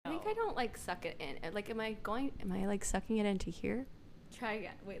think I don't like suck it in. Like, am I like sucking it into here? Try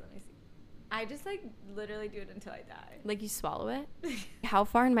again. Wait, let me see. I just like literally do it until I die. Like you swallow it? How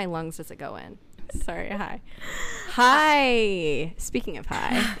far in my lungs does it go in? Sorry, hi. Hi. Speaking of hi.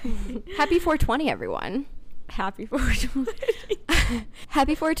 Happy 420, everyone. Happy 420.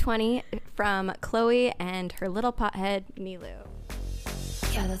 Happy 420 from Chloe and her little pothead, Nilu.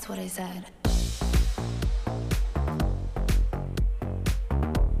 Yeah, that's what I said.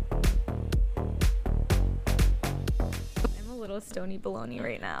 I'm a little stony baloney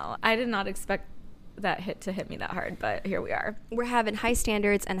right now. I did not expect that hit to hit me that hard, but here we are. We're having high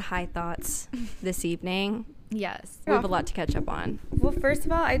standards and high thoughts this evening. Yes. We have a lot to catch up on. Well, first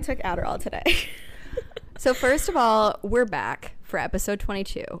of all, I took Adderall today. So first of all, we're back for episode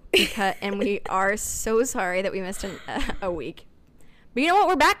 22, and we are so sorry that we missed a week. But you know what?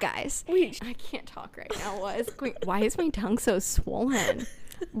 We're back, guys. I can't talk right now. Why is my tongue so swollen?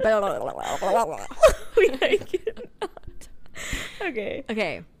 We like it not.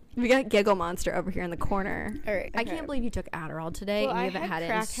 Okay. We got Giggle Monster over here in the corner. All right. I can't believe you took Adderall today and you haven't had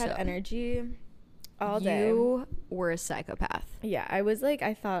it in crackhead energy all day. You were a psychopath. Yeah, I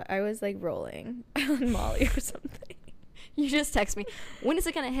thought I was like rolling on Molly or something. You just text me, when is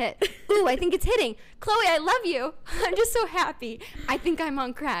it gonna hit? Ooh, I think it's hitting. Chloe, I love you. I'm just so happy. I think I'm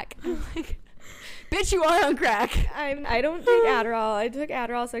on crack. I'm like, bitch, you are on crack. I don't take Adderall. I took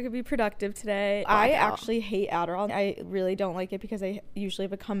Adderall so I could be productive today. I actually hate Adderall. I really don't like it because I usually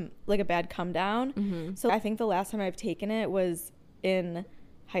have a bad come down. Mm-hmm. So I think the last time I've taken it was in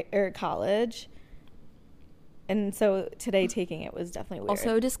college. And so today taking it was definitely weird.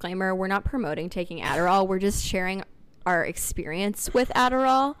 Also, disclaimer, we're not promoting taking Adderall. We're just sharing our experience with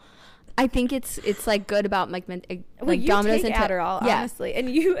Adderall. I think it's like good about like you Domino's take and Adderall, honestly, and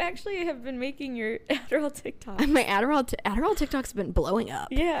you actually have been making your Adderall TikTok. My Adderall TikToks have been blowing up.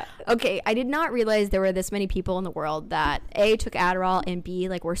 Yeah. Okay, I did not realize there were this many people in the world that A, took Adderall, and B,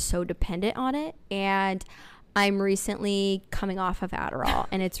 like were so dependent on it. And I'm recently coming off of Adderall,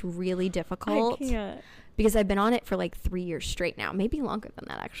 and it's really difficult. I can't. Because I've been on it for like 3 years straight now, maybe longer than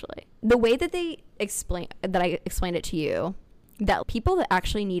that actually. The way that I explained it to you, that people that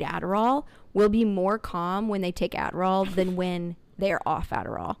actually need Adderall will be more calm when they take Adderall than when they're off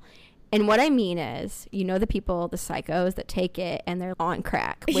Adderall. And what I mean is, the people, the psychos that take it and they're on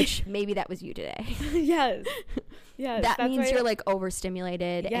crack, which maybe that was you today. Yes. Yes. That means you're like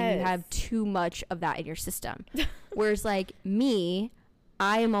overstimulated and you have too much of that in your system. Whereas like me,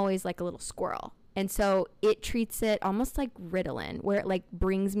 I am always like a little squirrel. And so it treats it almost like Ritalin, where it like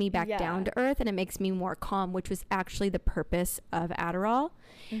brings me back down to earth and it makes me more calm, which was actually the purpose of Adderall.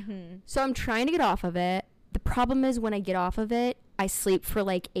 Mm-hmm. So I'm trying to get off of it. The problem is when I get off of it, I sleep for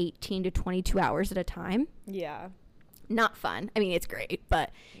like 18 to 22 hours at a time. Yeah. Not fun. I mean, it's great,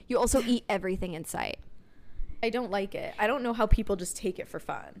 but you also eat everything in sight. I don't like it. I don't know how people just take it for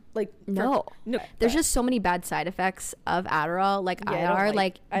fun. No. There's just so many bad side effects of Adderall, like IR.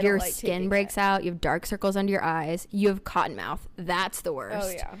 Your skin breaks out. You have dark circles under your eyes. You have cotton mouth. That's the worst.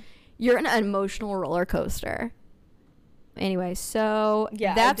 Oh, yeah. You're an emotional roller coaster. Anyway, so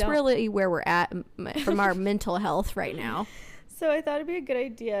that's really where we're at from our mental health right now. So I thought it'd be a good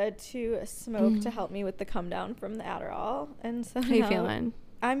idea to smoke to help me with the come down from the Adderall. And so how are you feeling?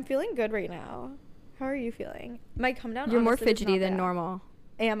 I'm feeling good right now. How are you feeling? My come down. You're more fidgety than normal.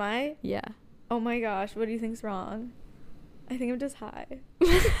 Am I? Yeah. Oh my gosh, what do you think's wrong? I think I'm just high.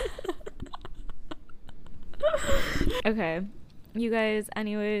 Okay. You guys,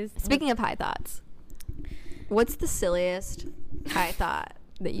 anyways. Speaking of high thoughts, what's the silliest high thought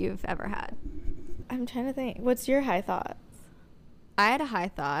that you've ever had? I'm trying to think. What's your high thoughts? I had a high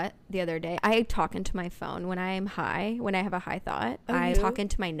thought the other day. I talk into my phone when I am high. When I have a high thought, I talk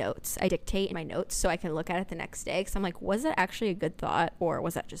into my notes. I dictate my notes so I can look at it the next day. Because I'm like, was that actually a good thought or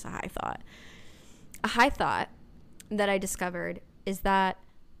was that just a high thought? A high thought that I discovered is that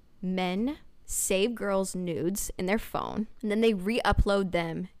men save girls' nudes in their phone and then they re-upload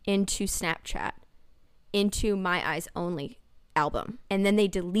them into Snapchat, into My Eyes Only album. And then they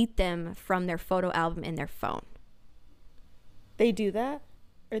delete them from their photo album in their phone. They do that?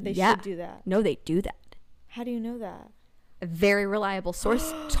 Or they should do that? No, they do that. How do you know that? A very reliable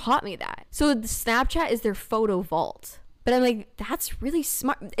source taught me that. So the Snapchat is their photo vault. But I'm like, that's really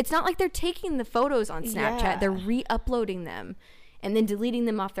smart. It's not like they're taking the photos on Snapchat. Yeah. They're re-uploading them and then deleting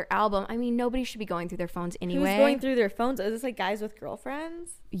them off their album. I mean, nobody should be going through their phones anyway. Who's going through their phones? Is this like guys with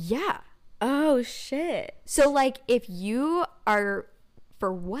girlfriends? Yeah. Oh, shit. So like if you are,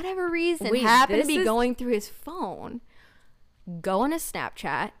 for whatever reason, happen to be going through his phone, go on a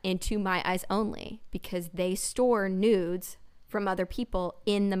Snapchat into My Eyes Only because they store nudes from other people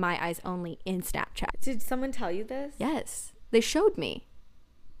in the My Eyes Only in Snapchat. Did someone tell you this? Yes. They showed me.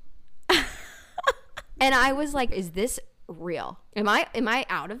 And I was like, is this real? Am I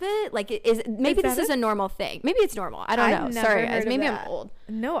out of it? Like, maybe this is a normal thing. Maybe it's normal. I don't know. Sorry, guys. Maybe I'm old.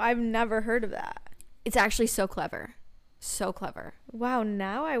 No, I've never heard of that. It's actually so clever. So clever. Wow,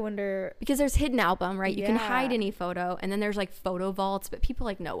 now I wonder. Because there's hidden album, right? You can Yeah. hide any photo, and then there's like photo vaults, but people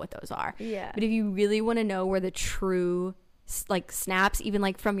like know what those are. Yeah. But if you really want to know where the true like snaps, even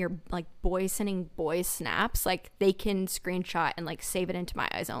like from your like boys sending boys snaps, like they can screenshot and like save it into My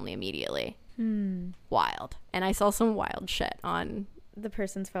Eyes Only immediately. Wild. And I saw some wild shit on The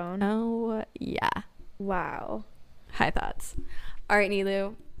person's phone. Oh yeah. Wow. High thoughts. All right,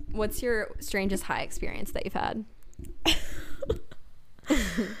 Nilu, what's your strangest high experience that you've had?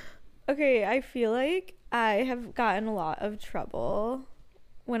 Okay, I feel like I have gotten a lot of trouble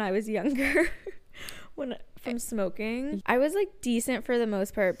when I was younger from smoking. I was like decent for the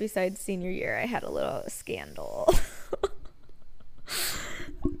most part. Besides senior year, I had a little scandal.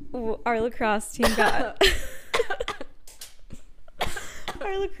 Our lacrosse team got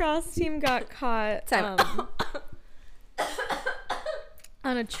caught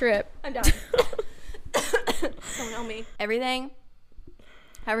on a trip. I'm done. Someone help me. Everyone.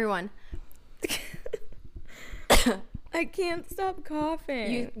 I can't stop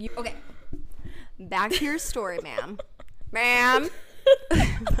coughing. You okay. Back to your story, ma'am. Ma'am.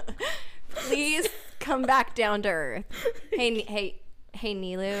 Please come back down to earth. Hey,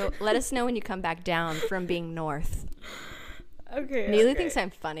 Nilu, let us know when you come back down from being north. Okay. Nilu thinks I'm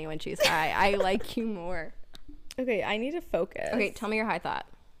funny when she's high. I like you more. Okay, I need to focus. Okay, tell me your high thought.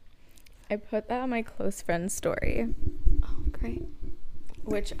 I put that on my close friend story. Oh, great.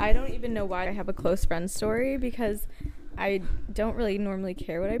 Which I don't even know why I have a close friend story, because I don't really normally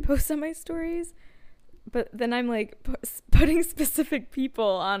care what I post on my stories. But then I'm like putting specific people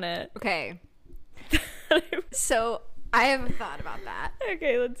on it. Okay. So I have a thought about that.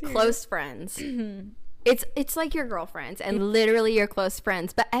 Okay, let's hear Close friends. It's like your girlfriends and literally your close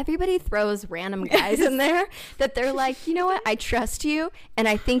friends, but everybody throws random guys in there that they're like, you know what, I trust you and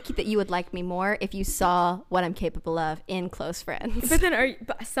I think that you would like me more if you saw what I'm capable of in close friends. But then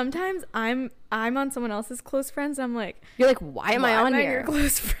sometimes I'm on someone else's close friends. I'm like, you're like, why am I on here? Your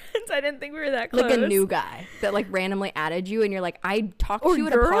close friends? I didn't think we were that close. Like a new guy that like randomly added you and you're like, I talked to you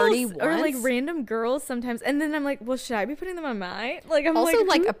at a party once. Or like random girls sometimes. And then I'm like, well, should I be putting them on mine? Like, I'm also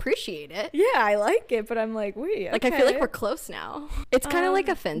like appreciate it. Yeah, I like it, but I'm like, wait, okay. Like I feel like we're close now. It's kind of like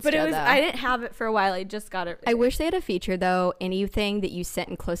a Finsta, but it was, though. I didn't have it for a while. I just got it. I wish they had a feature though. Anything that you sent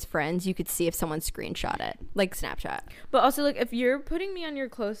in close friends, you could see if someone screenshot it, like Snapchat. But also, like, if you're putting me on your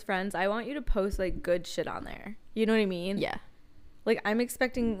close friends, I want you to post like good shit on there. You know what I mean? Yeah. Like I'm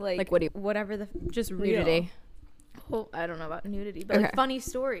expecting like whatever the just real. Nudity. Well, I don't know about nudity, but like funny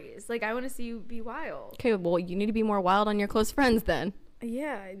stories. Like I want to see you be wild. Okay, well you need to be more wild on your close friends then.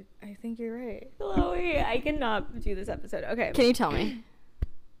 Yeah, I think you're right. Chloe, I cannot do this episode. Okay. Can you tell me?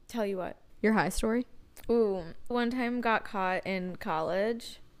 Tell you what? Your high story? Ooh, one time got caught in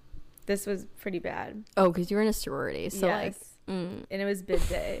college. This was pretty bad. Oh, because you were in a sorority. So yes. And it was bid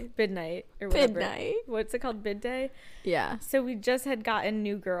night or whatever. Bid night? What's it called? Bid day? Yeah. So we just had gotten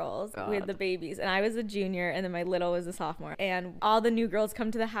new girls. God. We had the babies, and I was a junior, and then my little was a sophomore. And all the new girls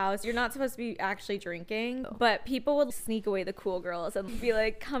come to the house. You're not supposed to be actually drinking, but people would sneak away the cool girls and be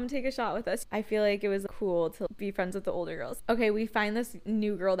like, come take a shot with us. I feel like it was cool to be friends with the older girls. Okay, we find this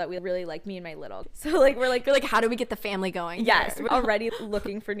new girl that we really like, me and my little. So like we're like how do we get the family going? Yes, here? we're already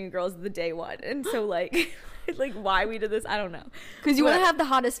looking for new girls the day one. And so like like why we did this, I don't know. Because you want to have the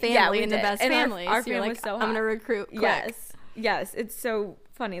hottest family and the best and family. Our so you're family like, was so hot. I'm going to recruit quick. Yes, it's so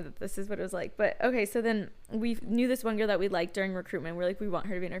funny that this is what it was like. But okay, so then we knew this one girl that we liked during recruitment. We're like, we want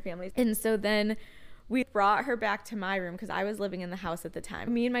her to be in our family. And so then we brought her back to my room because I was living in the house at the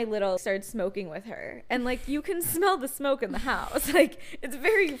time. Me and my little started smoking with her. And like, you can smell the smoke in the house. Like, it's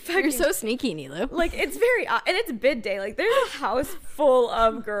very fucking... You're so sneaky, Nilu. Like, it's very... and it's bid day. Like, there's a house full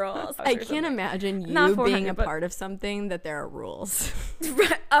of girls. I can't imagine you being a part of something that there are rules.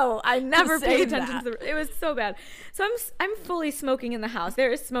 Oh, I never paid attention to it was so bad. So I'm fully smoking in the house.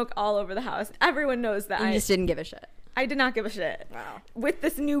 There is smoke all over the house. Everyone knows that. You just didn't give a shit. I did not give a shit. Wow. With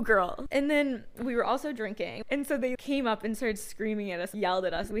this new girl. And then we were also drinking. And so they came up and started screaming at us, yelled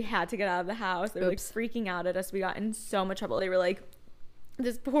at us. We had to get out of the house. They were like freaking out at us. We got in so much trouble. They were like,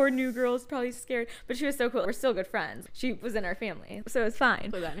 this poor new girl is probably scared. But she was so cool. We're still good friends. She was in our family. So it was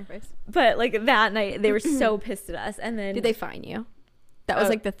fine. Put that in your face. But like that night, they were so pissed at us. And then... Did they fine you? That was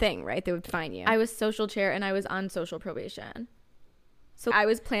like the thing, right? They would fine you. I was social chair and I was on social probation. So I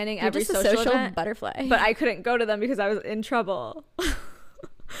was planning You're every just a social social event, butterfly. but I couldn't go to them because I was in trouble.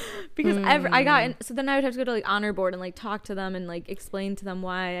 Because I got in, so then I would have to go to like honor board and like talk to them and like explain to them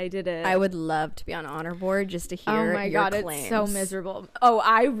why I did it. I would love to be on honor board just to hear. Oh my your god, claims. it's so miserable. Oh,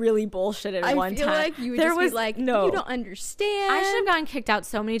 I really bullshitted one feel time. like you would There just was be like, no. you don't understand. I should have gotten kicked out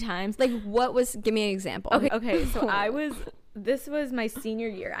so many times. Like, what was? Give me an example. Okay. So this was my senior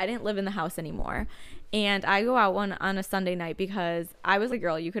year. I didn't live in the house anymore. And I go out on a Sunday night because I was a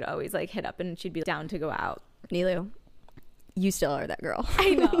girl you could always like hit up and she'd be down to go out. Nilu, you still are that girl.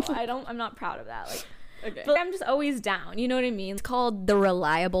 I know. I'm not proud of that. Like, okay. But I'm just always down. You know what I mean? It's called the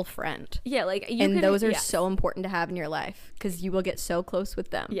reliable friend. Yeah, like those are so important to have in your life because you will get so close with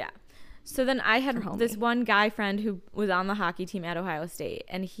them. Yeah. So then I had this one guy friend who was on the hockey team at Ohio State,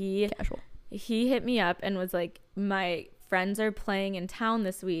 and he hit me up and was like, my friends are playing in town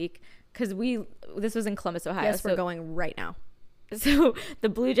this week because this was in Columbus, Ohio. Yes, we're going right now. So the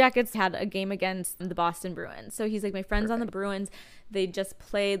Blue Jackets had a game against the Boston Bruins. So he's like, my friends on the Bruins, they just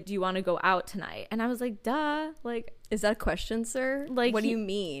played. Do you want to go out tonight? And I was like, duh. Like, is that a question, sir? Like, what do you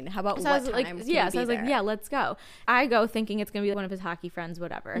mean? How about so what I was time? Like, can yeah. we So I was be like, there? yeah, let's go. I go thinking it's gonna be one of his hockey friends,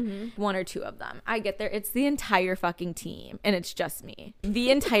 whatever. One or two of them. I get there. It's the entire fucking team, and it's just me. The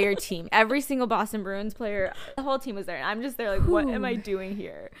entire team. Every single Boston Bruins player. The whole team was there, and I'm just there like, what am I doing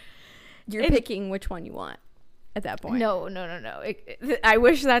here? You're picking which one you want. At that point. No. I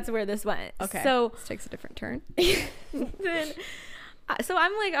wish that's where this went. Okay. So this takes a different turn. Then, so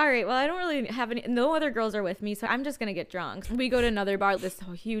I'm like, all right, well, I don't really have no other girls are with me, so I'm just going to get drunk. We go to another bar, this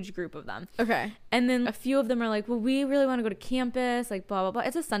whole huge group of them. Okay. And then a few of them are like, well, we really want to go to campus, like blah, blah, blah.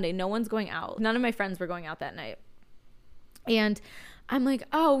 It's a Sunday. No one's going out. None of my friends were going out that night. And I'm like,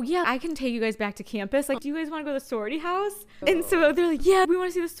 oh, yeah, I can take you guys back to campus. Like, do you guys want to go to the sorority house? And so they're like, yeah, we want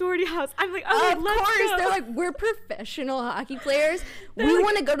to see the sorority house. I'm like, oh, of let's course. go. They're like, we're professional hockey players. We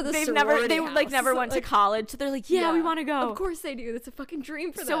want to go to the sorority house. They never went to college. So they're like, yeah, we want to go. Of course they do. That's a fucking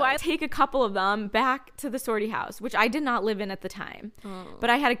dream for them. So I take a couple of them back to the sorority house, which I did not live in at the time. But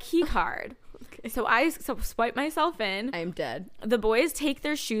I had a key card. Okay. So I swipe myself in. I'm dead. The boys take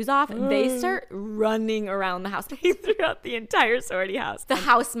their shoes off. They start running around the house. They threw out the entire sorority house. The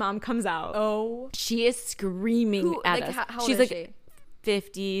house mom comes out. Oh. She is screaming at us. How old She's is like she?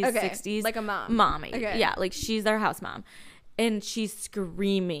 50s, 60s. Like a mom. Mommy. Okay. Yeah, like she's their house mom. And she's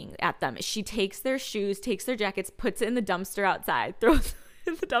screaming at them. She takes their shoes, takes their jackets, puts it in the dumpster outside, throws it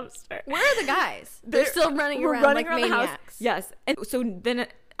in the dumpster. Where are the guys? They're still running around like maniacs. The house. Yes. And so then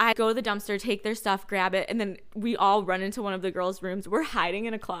I go to the dumpster, take their stuff, grab it, and then we all run into one of the girls' rooms. We're hiding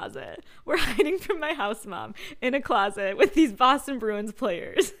in a closet. We're hiding from my house mom in a closet with these Boston Bruins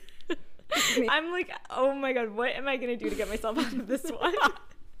players. I'm like, oh my God, what am I going to do to get myself out of this one?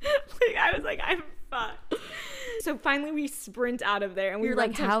 Like, I was like, I'm fucked. So finally we sprint out of there. And You're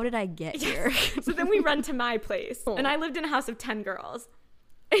like, how did I get here? So then we run to my place. And I lived in a house of 10 girls.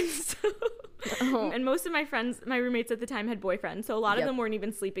 And so, and most of my friends, my roommates at the time had boyfriends. So a lot of them weren't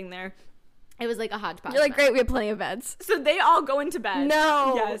even sleeping there. It was like a hodgepodge. You're like, great, we have plenty of beds. So they all go into bed.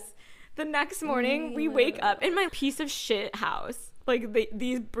 No. Yes. The next morning, we wake up in my piece of shit house. Like,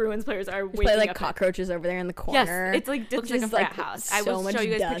 these Bruins players are waking up. Like cockroaches over there in the corner. Yes, it's like, looks like a frat house. I will show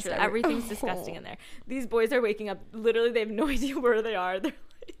you guys pictures. Everything's disgusting in there. These boys are waking up. Literally, they have no idea where they are. They're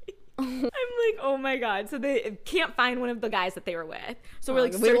like... I'm like, oh my God. So they can't find one of the guys that they were with. So we're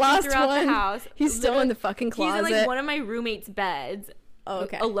like searching throughout the house. He's still in the fucking closet. He's in like one of my roommate's beds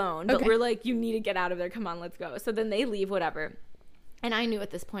alone. But we're like, you need to get out of there. Come on, let's go. So then they leave, whatever. And I knew at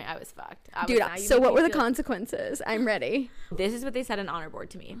this point I was fucked. So what were the consequences? I'm ready. This is what they said on honor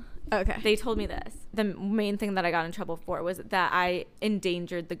board to me. Okay. They told me this. The main thing that I got in trouble for was that I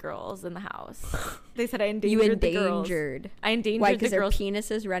endangered the girls in the house. They said I endangered the girls. I endangered the girls. Why, because their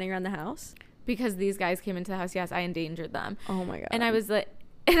penises running around the house? Because these guys came into the house. Yes, I endangered them. Oh my God. And I was like,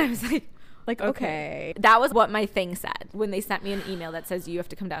 okay. That was what my thing said when they sent me an email that says you have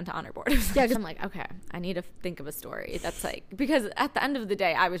to come down to honor board. Yeah, I'm like, okay, I need to think of a story that's like, because at the end of the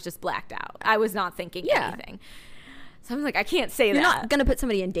day, I was just blacked out. I was not thinking anything. So I'm like, I can't say that. You're not gonna put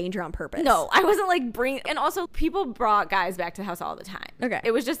somebody in danger on purpose. No, I wasn't like and also people brought guys back to the house all the time. Okay.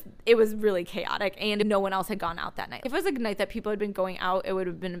 It was really chaotic, and no one else had gone out that night. If it was a night that people had been going out, it would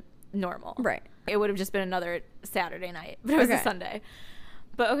have been normal. Right. It would have just been another Saturday night, but it was a Sunday.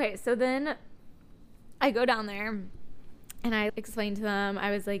 But okay, so then I go down there and I explained to them, I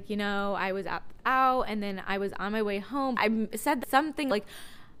was like, I was out and then I was on my way home. I said something like,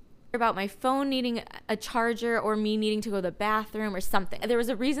 about my phone needing a charger or me needing to go to the bathroom or something. There was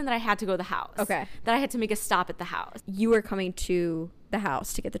a reason that I had to go to the house. Okay. That I had to make a stop at the house. You were coming to the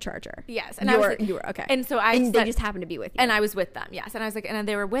house to get the charger. Yes. And you were okay. And so they just happened to be with you. And I was with them, yes. And I was like, and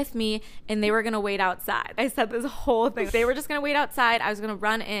they were with me and they were going to wait outside. I said this whole thing. They were just going to wait outside. I was going to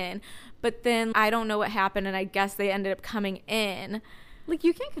run in. But then I don't know what happened. And I guess they ended up coming in. Like,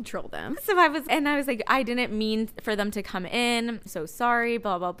 you can't control them. So I was like, I didn't mean for them to come in. So sorry,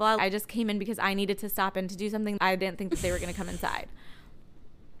 blah, blah, blah. I just came in because I needed to stop in to do something. I didn't think that they were going to come inside.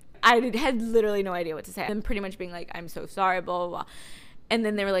 I had literally no idea what to say. I'm pretty much being like, I'm so sorry, blah, blah, blah. And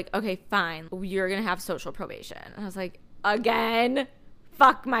then they were like, okay, fine. You're going to have social probation. And I was like, again?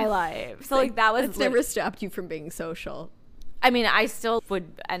 Fuck my life. So like that was... It's never stopped you from being social. I mean, I still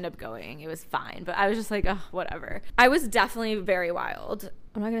would end up going. It was fine. But I was just like, oh, whatever. I was definitely very wild.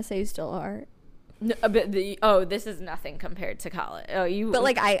 I'm not going to say you still are. No, but this is nothing compared to college. Oh, you... But,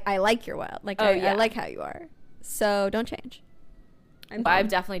 like, I like your wild. Like, I like how you are. So, don't change. I've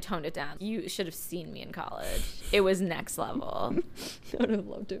definitely toned it down. You should have seen me in college. It was next level. I would have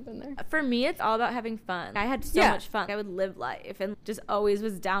loved to have been there. For me, it's all about having fun. I had so much fun. I would live life and just always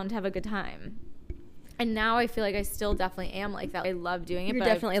was down to have a good time. And now I feel like I still definitely am like that. I love doing it. You're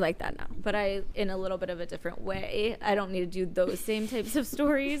definitely like that now. But I, in a little bit of a different way. I don't need to do those same types of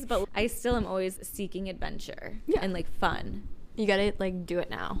stories, but I still am always seeking adventure and like fun. You gotta like do it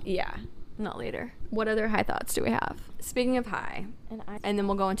now. Yeah. Not later. What other high thoughts do we have? Speaking of high, and then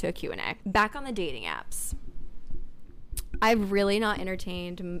we'll go into a Q&A. Back on the dating apps. I've really not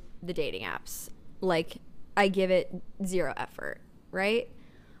entertained the dating apps. Like, I give it zero effort, right?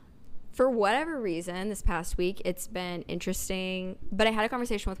 For whatever reason, this past week, it's been interesting. But I had a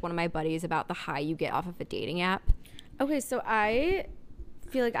conversation with one of my buddies about the high you get off of a dating app. Okay, so I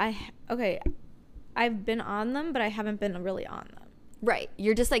feel like I've been on them, but I haven't been really on them. Right.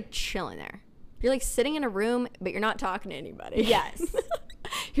 You're just like chilling there. You're like sitting in a room, but you're not talking to anybody. Yes.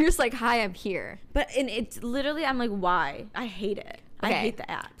 You're just like, hi, I'm here. And it's literally, I'm like, why? I hate it. Okay. I hate the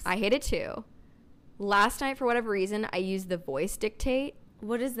apps. I hate it too. Last night, for whatever reason, I used the voice dictate.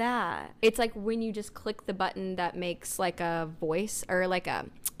 What is that? It's like when you just click the button that makes like a voice or like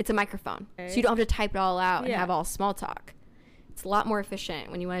it's a microphone. Okay. So you don't have to type it all out and have all small talk. It's a lot more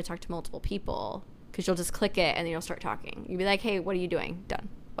efficient when you want to talk to multiple people because you'll just click it and then you'll start talking. You'll be like, hey, what are you doing? Done.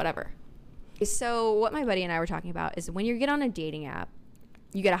 Whatever. So what my buddy and I were talking about is when you get on a dating app,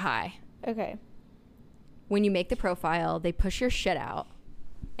 you get a high. Okay. When you make the profile, they push your shit out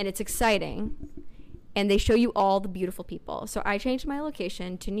and it's exciting. And they show you all the beautiful people. So I changed my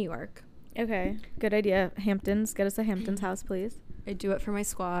location to New York. Okay. Good idea. Hamptons. Get us a Hamptons house, please. I do it for my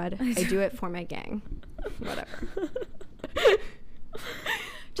squad. I do it for my gang. Whatever.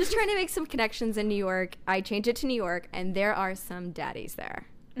 Just trying to make some connections in New York. I changed it to New York, and there are some daddies there.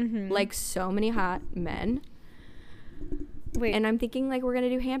 Mm-hmm. Like, so many hot men. Wait. And I'm thinking, like, we're going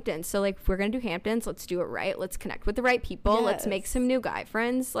to do Hamptons. So, like, if we're going to do Hamptons, let's do it right. Let's connect with the right people. Yes. Let's make some new guy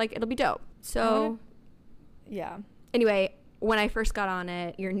friends. Like, it'll be dope. So... Yeah. Anyway, when I first got on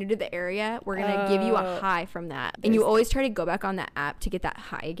it, you're new to the area. We're going to give you a high from that. And you always try to go back on that app to get that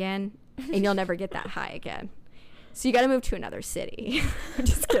high again. And you'll never get that high again. So you got to move to another city. I'm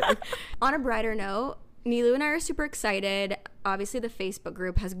just kidding. On a brighter note, Nilu and I are super excited. Obviously, the Facebook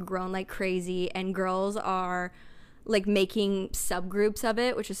group has grown like crazy. And girls are like making subgroups of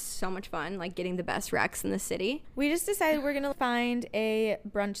it, which is so much fun, like getting the best recs in the city. We just decided we're gonna find a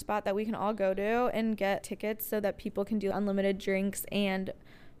brunch spot that we can all go to and get tickets so that people can do unlimited drinks and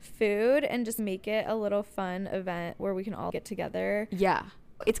food and just make it a little fun event where we can all get together. Yeah,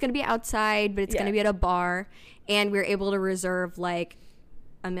 it's gonna be outside, but it's gonna be at a bar, and we're able to reserve like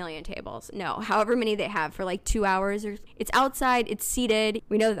 1 million tables. No, however many they have for like 2 hours. Or it's outside, it's seated.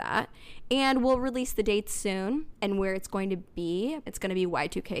 We know that. And we'll release the dates soon. And where it's going to be, it's going to be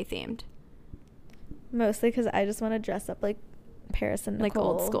Y2K themed. Mostly because I just want to dress up like Paris and Nicole.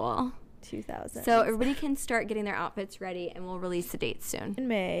 Like old school. 2000. So everybody can start getting their outfits ready, and we'll release the dates soon. In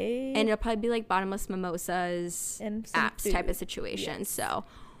May. And it'll probably be like bottomless mimosas and apps food type of situation. Yes. So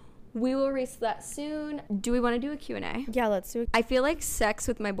we will release that soon. Do we want to do a Q&A? Yeah, let's do it. I feel like sex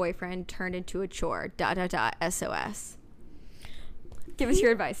with my boyfriend turned into a chore. ... SOS. Give us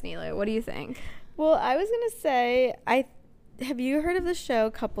your advice, Nilu. What do you think? Well, I was going to say, have you heard of the show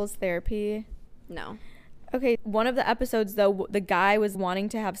Couples Therapy? No. Okay, one of the episodes, though, the guy was wanting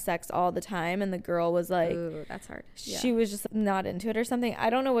to have sex all the time, and the girl was like... Ooh, that's hard. She was just not into it or something. I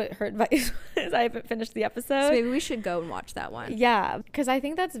don't know what her advice was. I haven't finished the episode. So maybe we should go and watch that one. Yeah, because I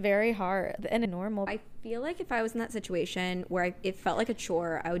think that's very hard and normal. I feel like if I was in that situation where it felt like a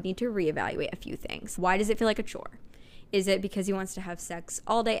chore, I would need to reevaluate a few things. Why does it feel like a chore? Is it because he wants to have sex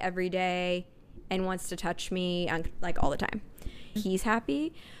all day, every day, and wants to touch me like all the time? He's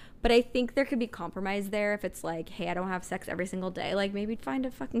happy. But I think there could be compromise there if it's like, hey, I don't have sex every single day. Like, maybe find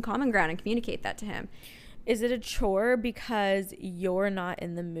a fucking common ground and communicate that to him. Is it a chore because you're not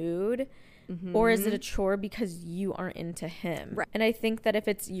in the mood? Or is it a chore because you aren't into him? Right. And I think that if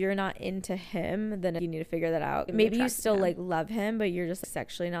it's you're not into him, then you need to figure that out. Maybe you still like love him, but you're just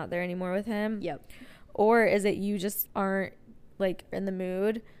sexually not there anymore with him. Yep. Or is it you just aren't like in the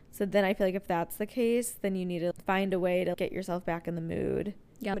mood? So then I feel like if that's the case, then you need to find a way to get yourself back in the mood.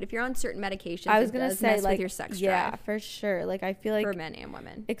 Yeah, but if you're on certain medications, I was gonna say mess like with your sex drive. Yeah, for sure. Like I feel like for men and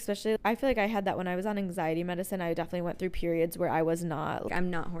women, especially I feel like I had that when I was on anxiety medicine. I definitely went through periods where I was not. Like,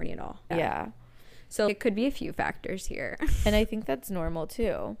 I'm not horny at all. Yeah. So it could be a few factors here, and I think that's normal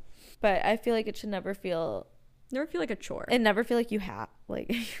too. But I feel like it should never feel like a chore. And never feel like you have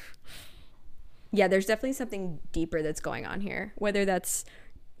like. Yeah, there's definitely something deeper that's going on here. Whether that's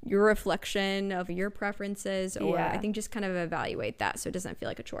your reflection of your preferences or I think just kind of evaluate that so it doesn't feel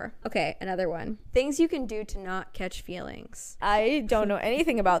like a chore. Okay, another one. Things you can do to not catch feelings. I don't know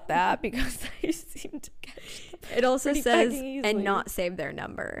anything about that because I seem to catch them. It also says and not save their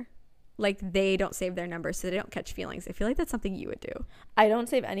number. Like they don't save their number so they don't catch feelings. I feel like that's something you would do. I don't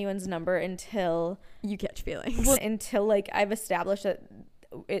save anyone's number until you catch feelings. Well, until like I've established that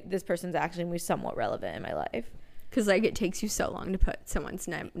this person's actually going to be somewhat relevant in my life. Because like it takes you so long to put someone's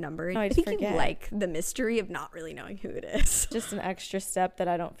number. No, I think forget. You like the mystery of not really knowing who it is. Just an extra step that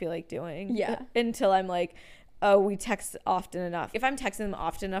I don't feel like doing. Yeah. Until I'm like, oh, we text often enough. If I'm texting them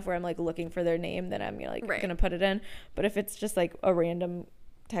often enough where I'm like looking for their name, then I'm gonna put it in. But if it's just like a random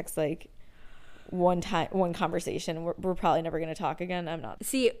text, like one conversation, we're probably never gonna talk again. I'm not.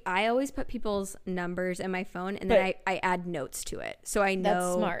 See, I always put people's numbers in my phone and then I add notes to it, so I know.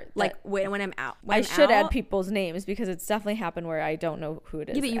 That's smart. Like when I'm out, I should add people's names because it's definitely happened where I don't know who it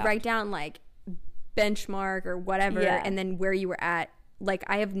is. Yeah, but you write down like benchmark or whatever, and then where you were at. Like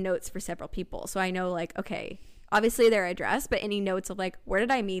I have notes for several people, so I know like okay, obviously their address, but any notes of like where did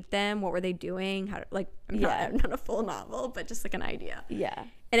I meet them, what were they doing, how like I'm not a full novel, but just like an idea. Yeah.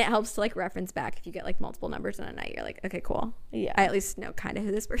 And it helps to like reference back if you get like multiple numbers in a night. You're like, okay, cool. Yeah. I at least know kind of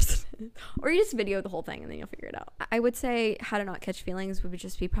who this person is. Or you just video the whole thing and then you'll figure it out. I would say how to not catch feelings would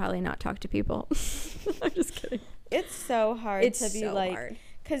just be probably not talk to people. I'm just kidding. It's so hard to be so like, hard.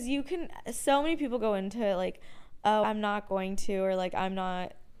 Because you can, so many people go into like, oh, I'm not going to, or like, I'm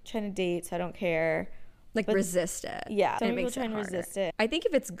not trying to date, so I don't care. Like resist it. Yeah. So people try and resist it. I think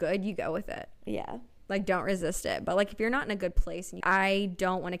if it's good, you go with it. Yeah. Like, don't resist it. But, like, if you're not in a good place, I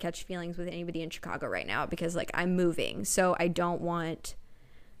don't want to catch feelings with anybody in Chicago right now because, like, I'm moving. So I don't want,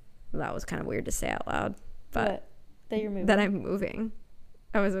 well, that was kind of weird to say out loud. But that you're moving. That I'm moving.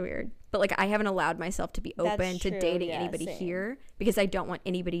 That was weird. But, like, I haven't allowed myself to be open to dating anybody here because I don't want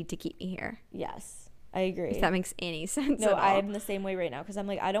anybody to keep me here. Yes. I agree. If that makes any sense. No, I'm the same way right now because I'm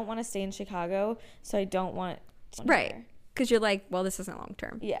like, I don't want to stay in Chicago, so I don't want to. Right. Because you're like, well, this isn't long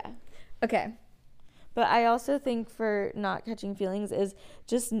term. Yeah. Okay. But I also think for not catching feelings is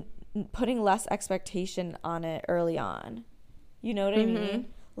just putting less expectation on it early on. You know what I mean?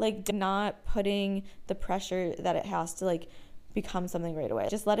 Like not putting the pressure that it has to like become something right away.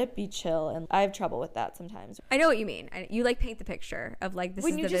 Just let it be chill. And I have trouble with that sometimes. I know what you mean. You like paint the picture of like this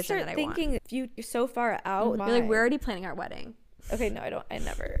is the vision that I want. When you just start thinking if you're so far out. You're like, we're already planning our wedding. Okay, no, I don't.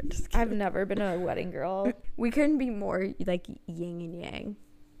 I've never been a wedding girl. We couldn't be more like yin and yang.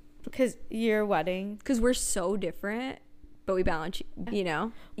 Because your wedding. Because we're so different, but we balance, you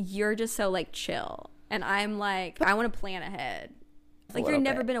know? You're just so, like, chill. And I'm like, I want to plan ahead. Like, you've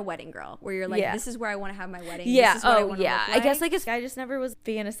never been a wedding girl where you're like, this is where I want to have my wedding. Yeah. This is what I want to look like. I guess, like, I just never was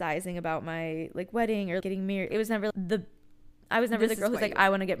fantasizing about my, like, wedding or getting married. It was never I was never the girl who's like, I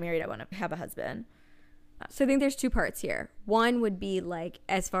want to get married. I want to have a husband. So I think there's two parts here. One would be like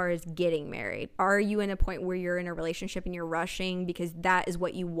as far as getting married. Are you in a point where you're in a relationship and you're rushing because that is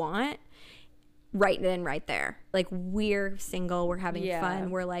what you want? Right then, right there. Like we're single, we're having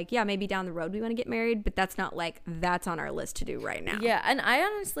fun. We're like, yeah, maybe down the road we want to get married, but that's not like that's on our list to do right now. Yeah, and I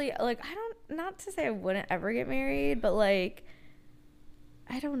honestly like not to say I wouldn't ever get married, but like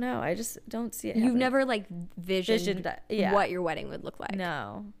I don't know. I just don't see it happening. You've never like visioned what your wedding would look like.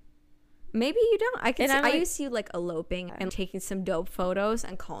 No. Maybe you don't. I used to see you like eloping and taking some dope photos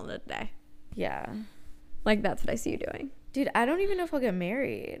and calling it a day. Yeah. Like that's what I see you doing. Dude, I don't even know if I'll get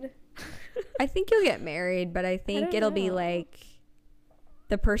married. I think you'll get married, but I think it'll be like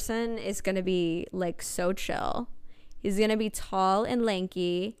the person is going to be like so chill. He's going to be tall and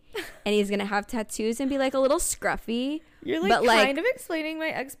lanky and he's gonna have tattoos and be like a little scruffy. You're like but, kind of explaining my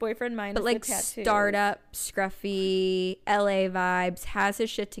ex-boyfriend minus but like the tattoos. startup, scruffy, LA vibes, has his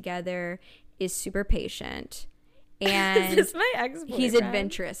shit together, is super patient, and Is this my ex-boyfriend? he's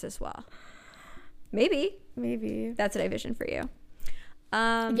adventurous as well. Maybe That's what I vision for you.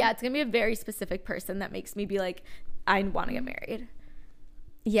 yeah, it's gonna be a very specific person that makes me be like, I want to get married.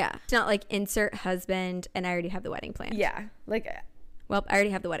 Yeah, it's not like insert husband and I already have the wedding planned. Yeah, like Well, I already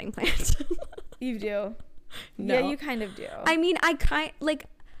have the wedding planned. you do. No. Yeah, you kind of do. I mean, I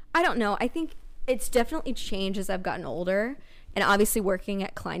don't know. I think it's definitely changed as I've gotten older. And obviously working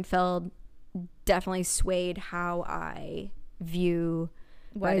at Kleinfeld definitely swayed how I view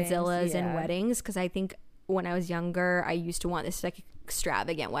bridezillas and weddings. Because I think when I was younger, I used to want this like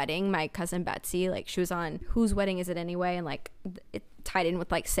extravagant wedding. My cousin Betsy, like she was on Whose Wedding Is It Anyway? And like it tied in with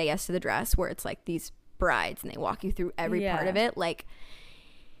like Say Yes to the Dress, where it's like these brides and they walk you through every part of it. Like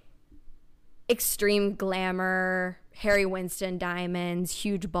extreme glamour, Harry Winston diamonds,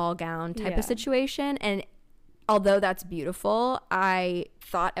 huge ball gown type of situation. And although that's beautiful, I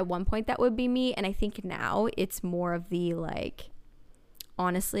thought at one point that would be me, and I think now it's more of the like,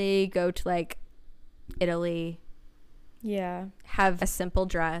 honestly, go to like Italy, have a simple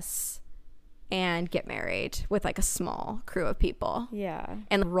dress and get married with like a small crew of people,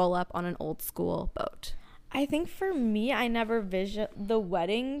 and roll up on an old school boat. I think for me, I never the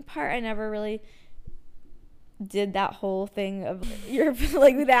wedding part. I never really did that whole thing of Europe.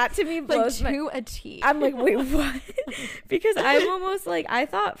 Like that to me blows like to a T. I'm like, wait, what? Because I'm almost like, I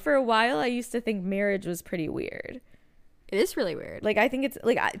thought for a while I used to think marriage was pretty weird. It is really weird. Like I think it's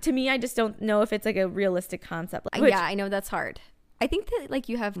like, to me, I just don't know if it's like a realistic concept. Yeah, I know that's hard. I think that like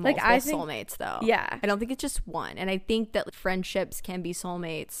you have multiple soulmates though. Yeah. I don't think it's just one. And I think that friendships can be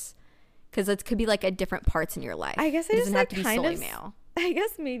soulmates because it could be like at different parts in your life. I guess it doesn't have to be kind solely of male. I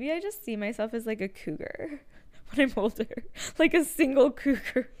guess maybe I just see myself as like a cougar when I'm older, like a single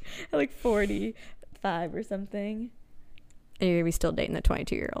cougar at like 45 or something. And you're gonna be still dating the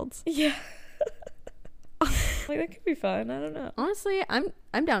 22-year-olds. Yeah. Like that could be fun. I don't know. Honestly,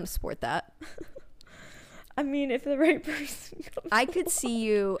 I'm down to support that. I mean, if the right person comes I could see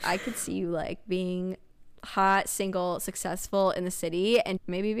you like being hot, single, successful in the city and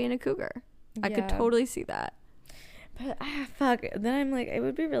maybe being a cougar. I could totally see that. But fuck, then I'm like, it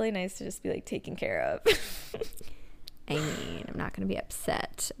would be really nice to just be like taken care of. I mean, I'm not going to be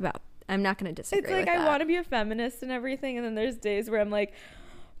upset about, I'm not going to disagree with that. It's like I want to be a feminist and everything, and then there's days where I'm like,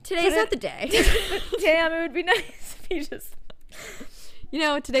 today's not the day. Damn, it would be nice if you just,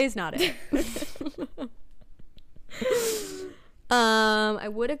 today's not it. I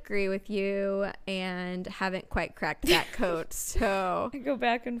would agree with you and haven't quite cracked that code, so I go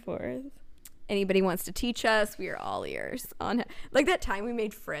back and forth. Anybody wants to teach us, we are all ears. On like that time we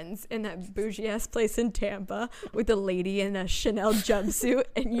made friends in that bougie ass place in Tampa with a lady in a Chanel jumpsuit,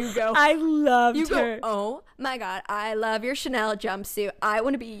 and you go, I loved her. Go, oh my god, I love your Chanel jumpsuit. I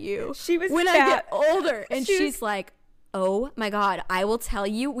want to be you. She was when I get older, and she's like, oh my god, I will tell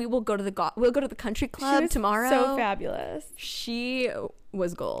you, we'll go to the country club tomorrow. So fabulous. She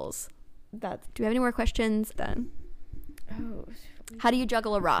was goals. Do we have any more questions then? Oh, how do you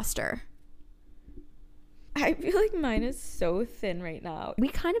juggle a roster? I feel like mine is so thin right now. We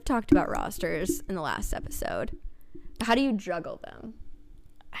kind of talked about rosters in the last episode. How do you juggle them?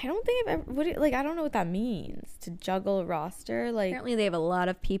 I don't think I've ever, I don't know what that means, to juggle a roster. Like, apparently they have a lot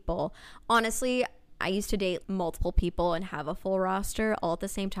of people. Honestly, I used to date multiple people and have a full roster all at the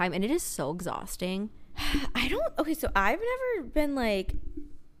same time, and it is so exhausting. Okay, so I've never been like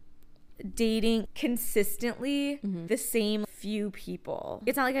dating consistently the same few people.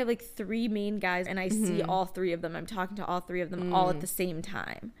 It's not like I have like 3 main guys and I see all 3 of them. I'm talking to all 3 of them all at the same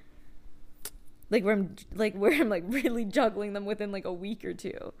time. Like where I'm like really juggling them within like a week or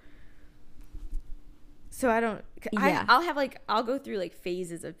 2. So I don't. I'll go through like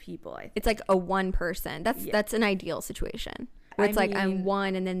phases of people. I think. It's like a one person. That's an ideal situation. Where it's I'm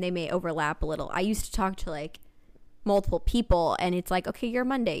one and then they may overlap a little. I used to talk to like multiple people and it's like, okay, you're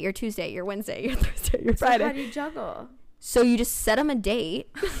Monday, you're Tuesday, you're Wednesday, you're Thursday, you're Friday. So how do you juggle? So you just set them a date.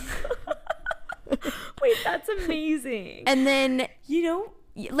 Wait, that's amazing. And then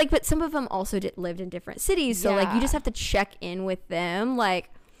but some of them also lived in different cities, so like you just have to check in with them, like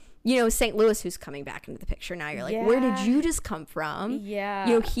St. Louis, who's coming back into the picture now. You're like, where did you just come from?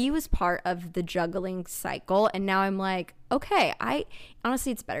 Yeah. He was part of the juggling cycle. And now I'm like, okay,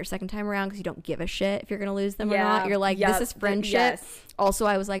 honestly, it's better second time around because you don't give a shit if you're going to lose them or not. You're like, this is friendship. Yes. Also,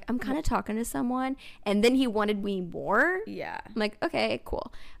 I was like, I'm kind of talking to someone. And then he wanted me more. Yeah. I'm like, okay,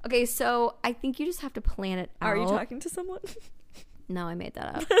 cool. Okay, so I think you just have to plan it out. Are you talking to someone? No, I made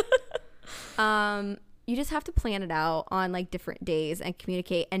that up. You just have to plan it out on like different days and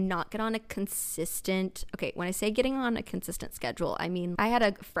communicate and not get on a consistent. Okay, when I say getting on a consistent schedule, I mean I had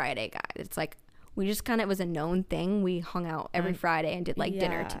a Friday guy. It's like we just kind of, it was a known thing. We hung out every Friday and did like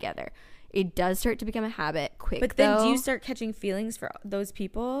dinner together. It does start to become a habit quick. But then do you start catching feelings for those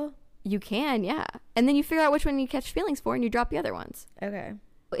people? You can, yeah. And then you figure out which one you catch feelings for and you drop the other ones. Okay.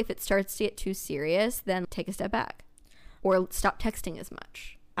 If it starts to get too serious, then take a step back or stop texting as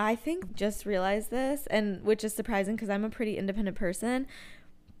much. I think just realized this, and which is surprising because I'm a pretty independent person,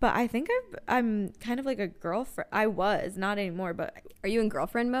 but I think I'm kind of like a girlfriend. I was, not anymore, but are you in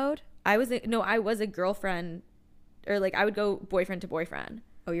girlfriend mode? I was a girlfriend, or like I would go boyfriend to boyfriend.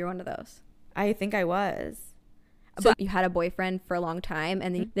 Oh, you're one of those. I think I was. So you had a boyfriend for a long time,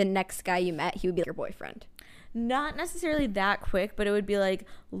 and then the next guy you met, he would be your boyfriend. Not necessarily that quick, but it would be like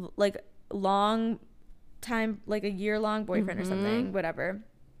long time, like a year-long boyfriend or something, whatever.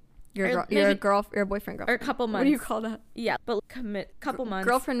 You're a boyfriend, girlfriend. Or a couple months. What do you call that? Yeah, but couple months.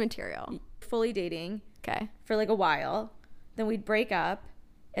 Girlfriend material. Fully dating. Okay. For like a while. Then we'd break up,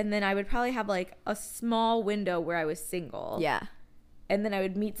 and then I would probably have like a small window where I was single. Yeah. And then I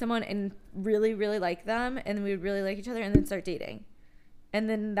would meet someone and really, really like them, and then we would really like each other, and then start dating. And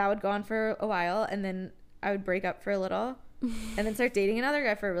then that would go on for a while, and then I would break up for a little, and then start dating another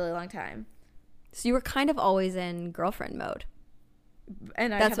guy for a really long time. So you were kind of always in girlfriend mode.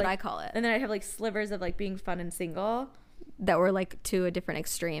 And that's what I call it. And then I'd have like slivers of like being fun and single. That were like to a different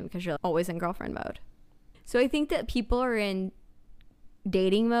extreme because you're always in girlfriend mode. So I think that people are in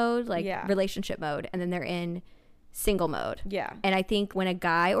dating mode, like relationship mode, and then they're in single mode. Yeah. And I think when a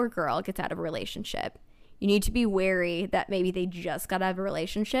guy or girl gets out of a relationship, you need to be wary that maybe they just got out of a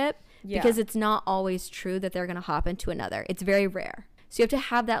relationship because it's not always true that they're going to hop into another. It's very rare. So you have to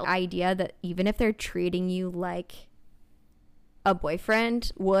have that idea that even if they're treating you like a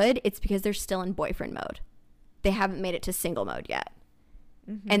boyfriend would, it's because they're still in boyfriend mode. They haven't made it to single mode yet.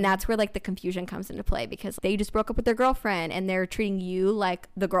 And that's where like the confusion comes into play because they just broke up with their girlfriend and they're treating you like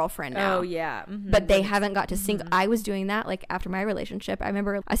the girlfriend now. Oh yeah. But they haven't got to single. I was doing that like after my relationship. I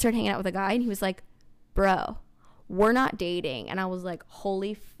remember I started hanging out with a guy and he was like, bro, we're not dating. And I was like,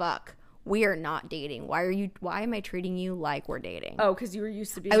 holy fuck, we are not dating. Why am I treating you like we're dating? Oh, because you were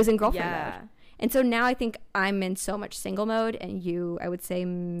used to be. I was in girlfriend mode. And so now I think I'm in so much single mode and you, I would say,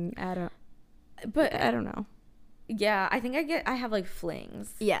 I don't know. Yeah, I think I have like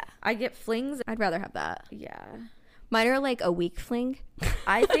flings. Yeah. I get flings. I'd rather have that. Yeah. Mine are like a week fling.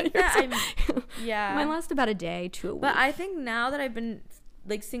 I think that Mine last about a day to a week. But I think now that I've been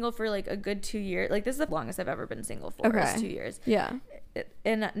like single for like a good 2 years, like this is the longest I've ever been single for, is 2 years. Yeah.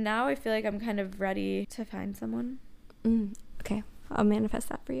 And now I feel like I'm kind of ready to find someone. Okay. I'll manifest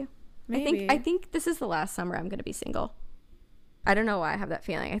that for you. Maybe. I think this is the last summer I'm going to be single. I don't know why I have that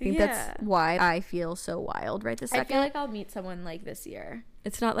feeling. I think that's why I feel so wild right this second. I feel like I'll meet someone like this year.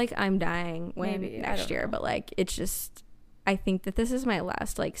 It's not like I'm dying next year, but like it's just, I think that this is my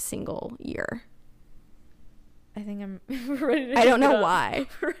last like single year. I think I'm ready to I don't know why.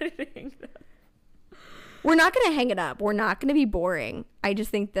 Ready to hang it up. We're not going to hang it up. We're not going to be boring. I just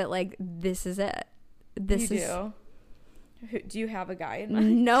think that like this is it. Do you have a guy in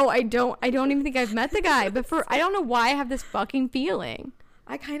mind? No, I don't. I don't even think I've met the guy. But I don't know why I have this fucking feeling.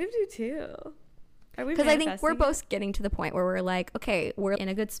 I kind of do too. Because I think we're both getting to the point where we're like, okay, we're in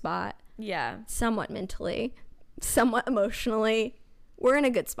a good spot. Yeah. Somewhat mentally, somewhat emotionally. We're in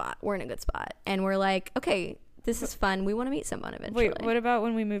a good spot. And we're like, okay, this is fun. We want to meet someone eventually. Wait, what about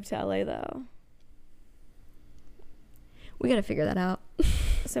when we move to LA though? We got to figure that out.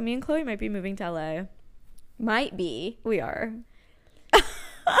 So me and Chloe might be moving to LA. Might be. We are.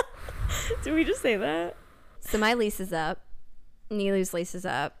 Did we just say that? So my lease is up. Nilu's lease is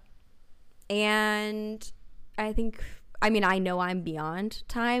up. And I know I'm beyond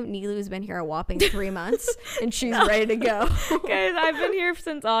time. Nilu's been here a whopping 3 months and she's ready to go. Guys, I've been here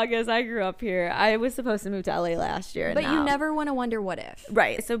since August. I grew up here. I was supposed to move to LA last year. But you never want to wonder what if.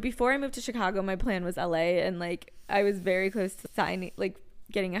 Right. So before I moved to Chicago, my plan was LA, and like I was very close to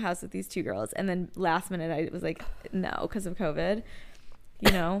getting a house with these two girls, and then last minute I was like no, because of COVID,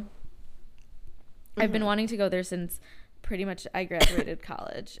 I've been wanting to go there since pretty much I graduated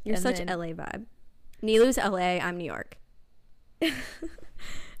college. You're such LA vibe. Nilu's LA, I'm New York. But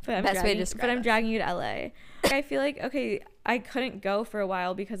I'm dragging you to LA. I feel like, okay, I couldn't go for a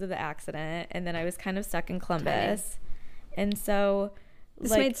while because of the accident, and then I was kind of stuck in Columbus. And so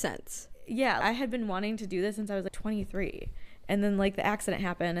this made sense. Yeah, I had been wanting to do this since I was like 23. And then like the accident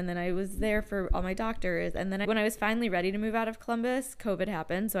happened, and then I was there for all my doctors. And then when I was finally ready to move out of Columbus, COVID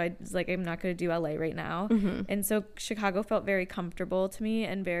happened. So I was like, I'm not going to do LA right now. And so Chicago felt very comfortable to me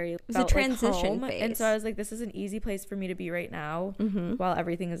and very It was a transition like phase. And so I was like, this is an easy place for me to be right now while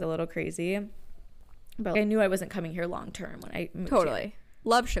everything is a little crazy. But I knew I wasn't coming here long term when I moved here.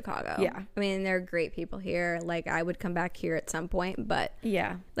 Love Chicago. Yeah. I mean, there are great people here. Like, I would come back here at some point, but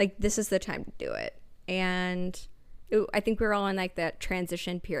Yeah. like, this is the time to do it. And I think we were all in like that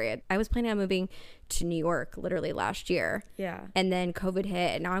transition period. I was planning on moving to New York literally last year. Yeah. And then COVID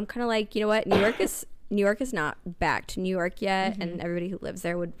hit. And now I'm kind of like, you know what? New York is not back to New York yet. And everybody who lives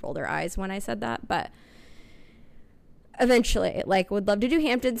there would roll their eyes when I said that. But eventually, like, would love to do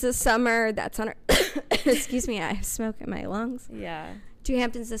Hamptons this summer. That's on our excuse me, I have smoke in my lungs. Yeah. Do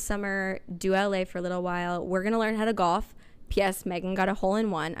Hamptons this summer, do LA for a little while. We're going to learn how to golf. P.S. Megan got a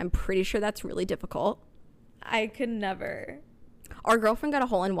hole-in-one. I'm pretty sure that's really difficult. I could never. Our girlfriend got a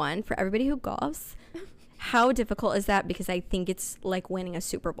hole-in-one. For everybody who golfs, how difficult is that? Because I think it's like winning a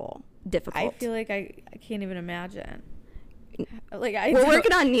Super Bowl. Difficult. I feel like I can't even imagine. Like We're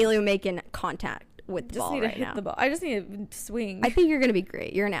working on Nilu making contact with the just ball need to right hit now. the ball. I just need to swing. I think you're going to be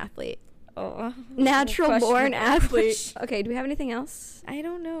great. You're an athlete. Oh, Natural born questionable. athlete. Okay, do we have anything else? I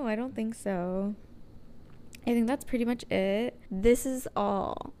don't know. I don't think so. I think that's pretty much it. This is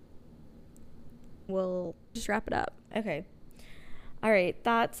all. We'll just wrap it up. Okay. All right.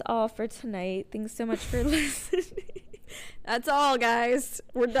 That's all for tonight. Thanks so much for listening. That's all, guys.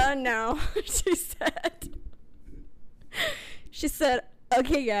 We're done now. She said,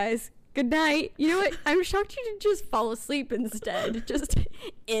 okay, guys, good night. You know what? I'm shocked you didn't just fall asleep instead. Just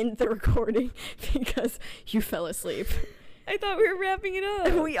end the recording because you fell asleep. I thought we were wrapping it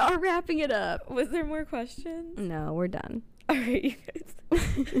up. We are wrapping it up. Was there more questions? No, we're done. All right, you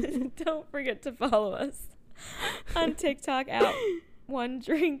guys. Don't forget to follow us on TikTok at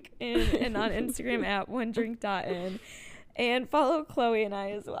onedrinkin and on Instagram at onedrink.in. And follow Chloe and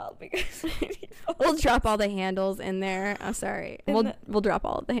I as well because we need we'll drop all the handles in there. I'm sorry. And We'll drop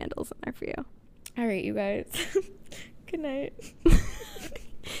all of the handles in there for you. All right, you guys. Good night.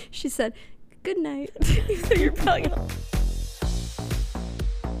 She said, good night. So you're probably gonna